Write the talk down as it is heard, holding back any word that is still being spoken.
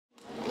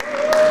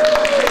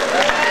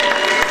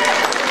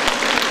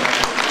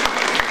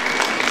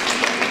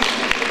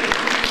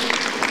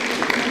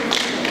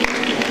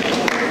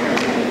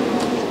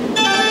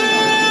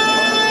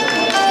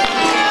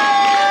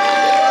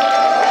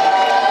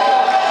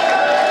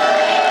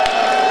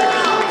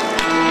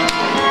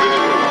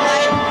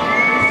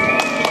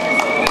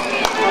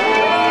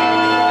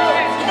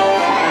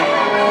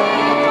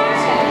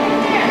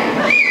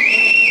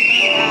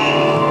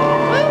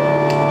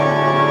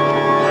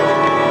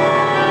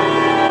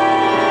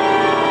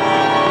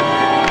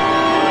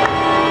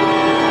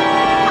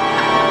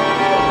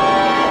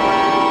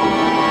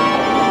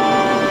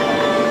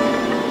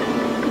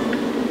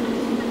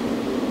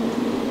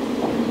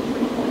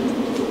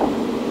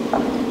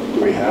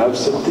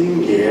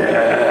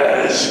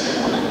Yes.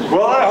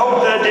 Well, I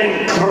hope that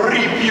didn't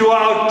creep you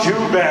out too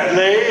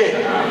badly.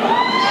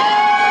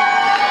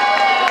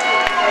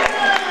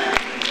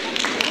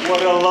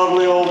 What a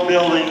lovely old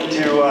building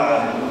to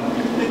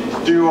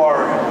do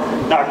our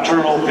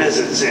nocturnal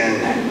visits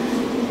in.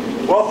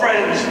 Well,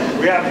 friends,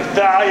 we have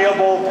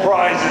valuable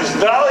prizes.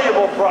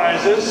 Valuable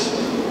prizes.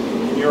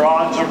 Your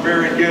odds are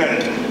very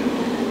good.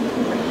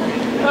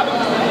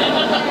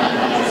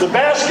 The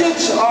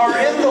baskets are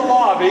in the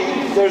lobby.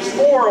 There's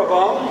 4 of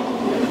them.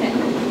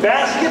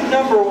 Basket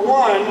number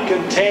 1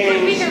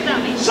 contains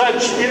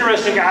such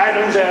interesting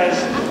items as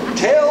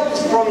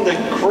Tales from the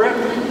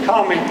Crypt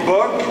comic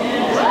book,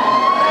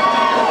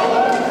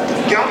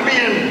 Gumby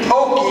and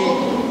Pokey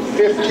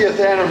 50th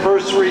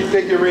anniversary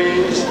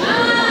figurines,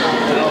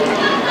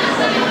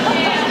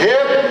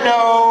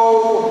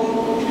 Hypno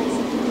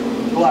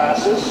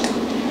glasses,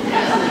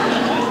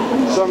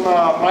 some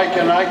Mike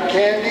and Ike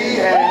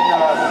candy,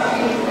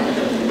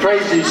 and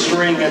crazy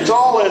string. It's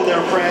all in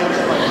there, friends.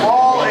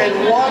 All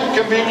in one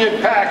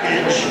convenient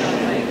package.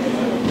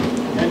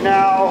 And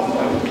now,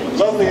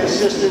 lovely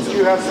assistant,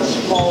 you have the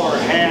smaller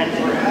hand.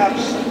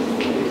 Perhaps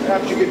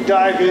you could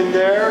dive in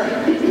there.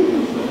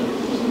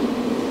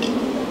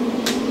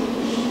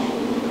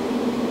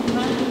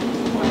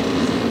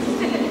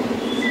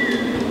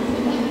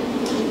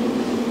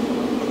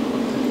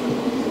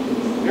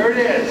 There it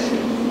is.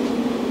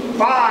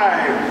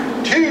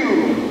 5,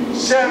 2,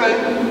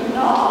 7,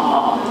 0,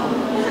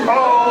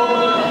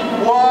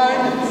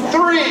 1,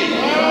 3.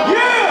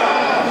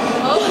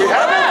 Yeah! We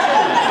have it?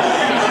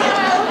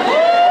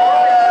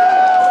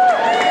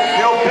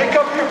 You'll pick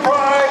up your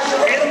prize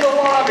in the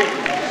lobby.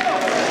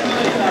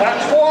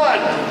 That's 1.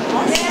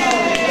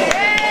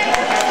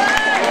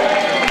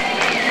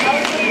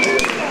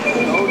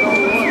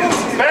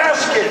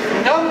 Basket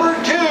number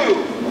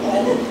 2.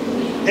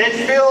 It's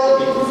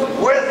filled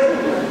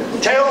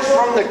with Tales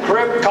from the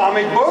Crypt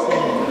comic book.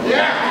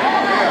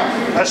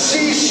 Yeah. A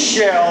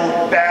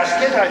seashell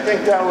basket. I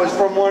think that was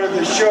from one of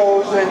the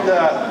shows in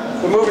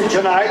the movie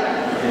tonight.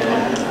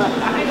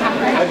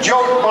 A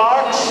joke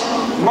box,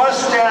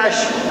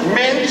 mustache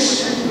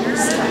mints,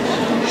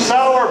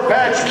 Sour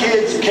Patch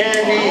Kids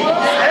candy,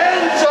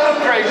 and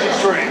some crazy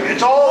string.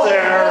 It's all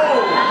there.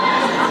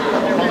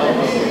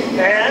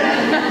 And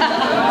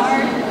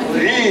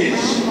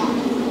these.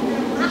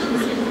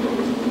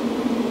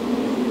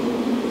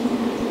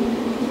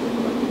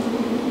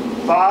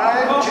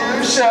 5,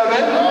 2, 7,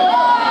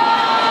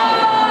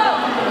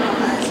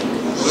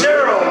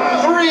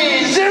 0,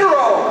 3, 0.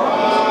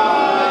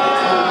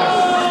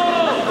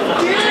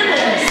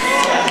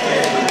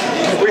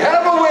 We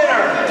have a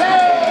winner.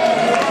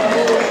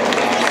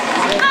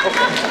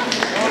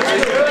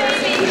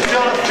 We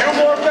still have 2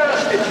 more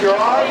baskets. Your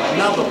odds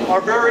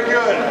are very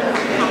good.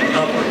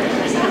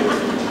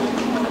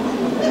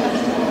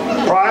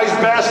 Prize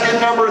basket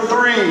number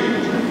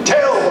 3.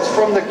 Tales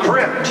from the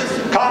Crypt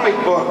comic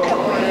book.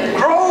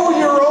 Grow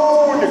your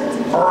own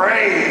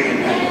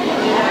brain.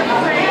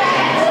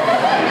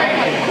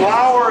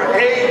 Flower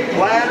egg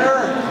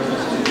planner.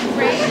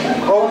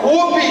 A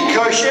whoopee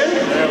cushion.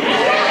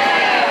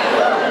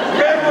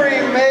 Memory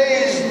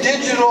maze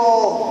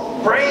digital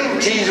brain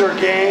teaser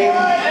game.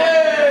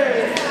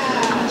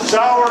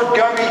 Sour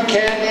gummy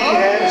candy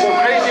and some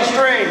crazy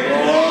string.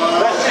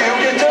 Let's see who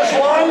gets this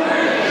one.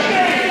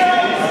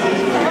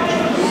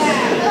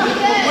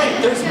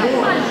 There's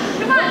more.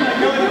 Come on.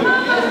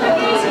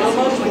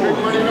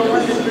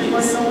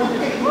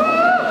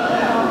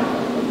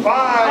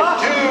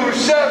 5, 2,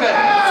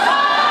 7.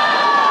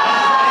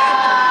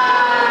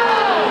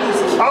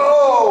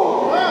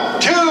 0,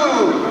 2, 9.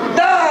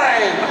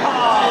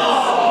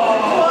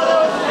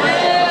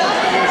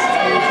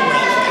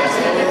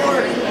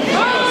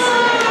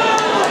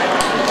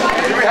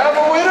 Do we have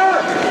a winner?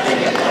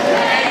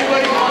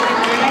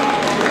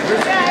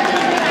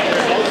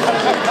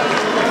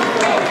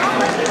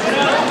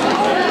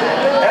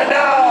 And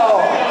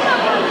now,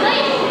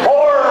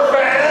 horror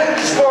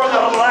fans, for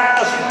the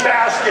last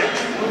basket,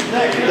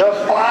 the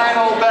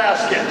final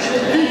basket.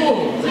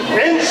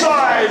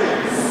 Inside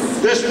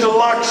this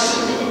deluxe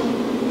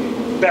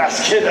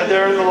basket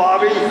there in the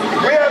lobby,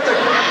 we have the,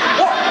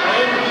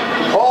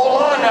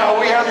 hold on now,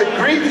 we have the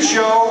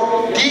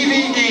Creepshow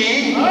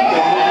DVD.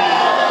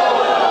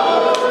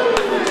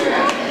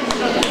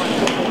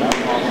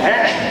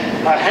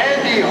 A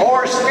handy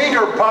horse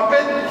feeder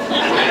puppet. Put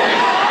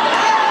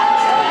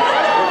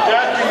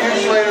that to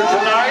use later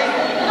tonight.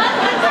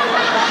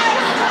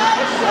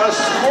 A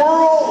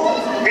squirrel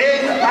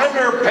in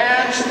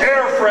underpants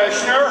air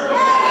freshener.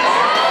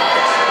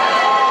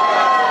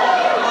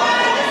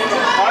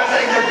 I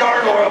think the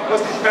gargoyle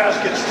put these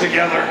baskets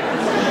together.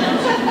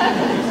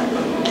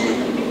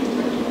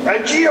 A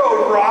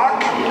geode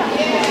rock,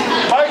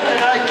 Mike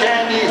and Ike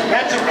candy,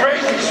 and some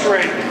crazy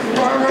string.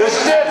 This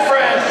is it,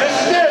 friends. This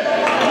is it.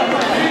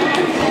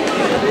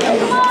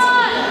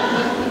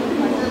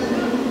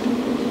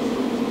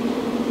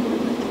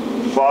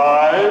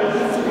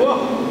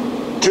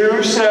 5,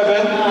 2,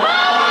 7.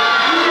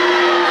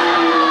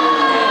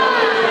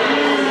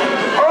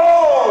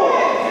 Oh!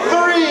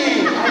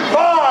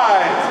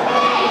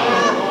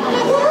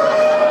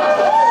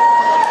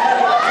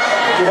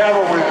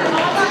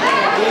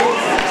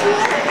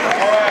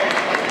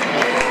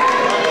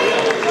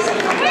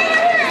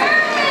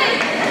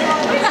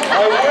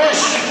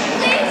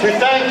 We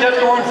thank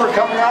everyone for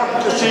coming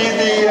out to see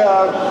the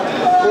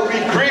movie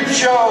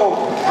Creepshow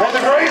and the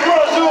great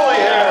Razooly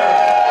here.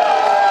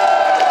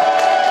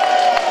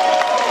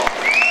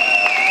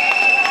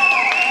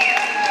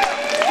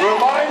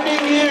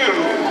 Reminding you,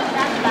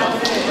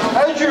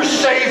 as you're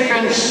safe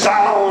and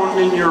sound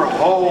in your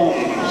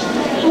homes,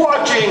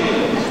 watching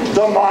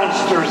the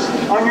monsters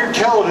on your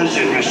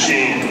television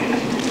machine,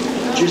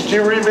 just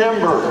to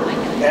remember,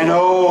 and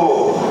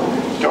oh,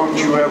 don't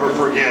you ever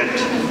forget,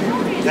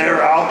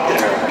 they're out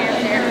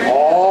there,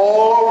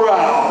 all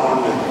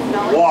around,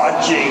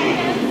 watching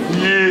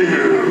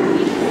you.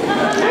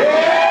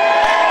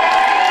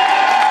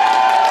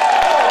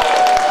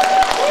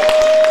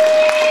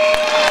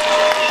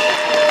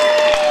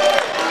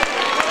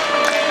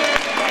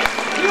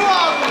 You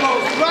are the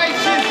most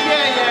righteous.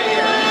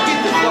 Yeah. Let's get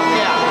the fuck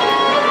out.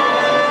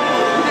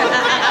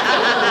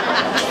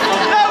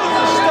 That was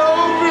a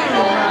stone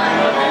room.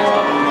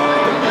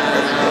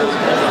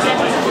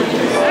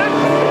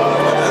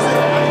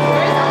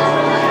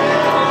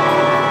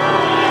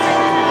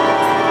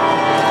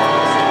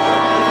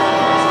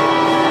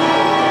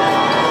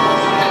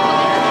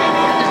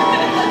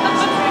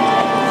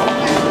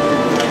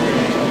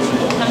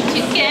 Come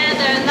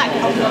together like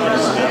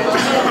a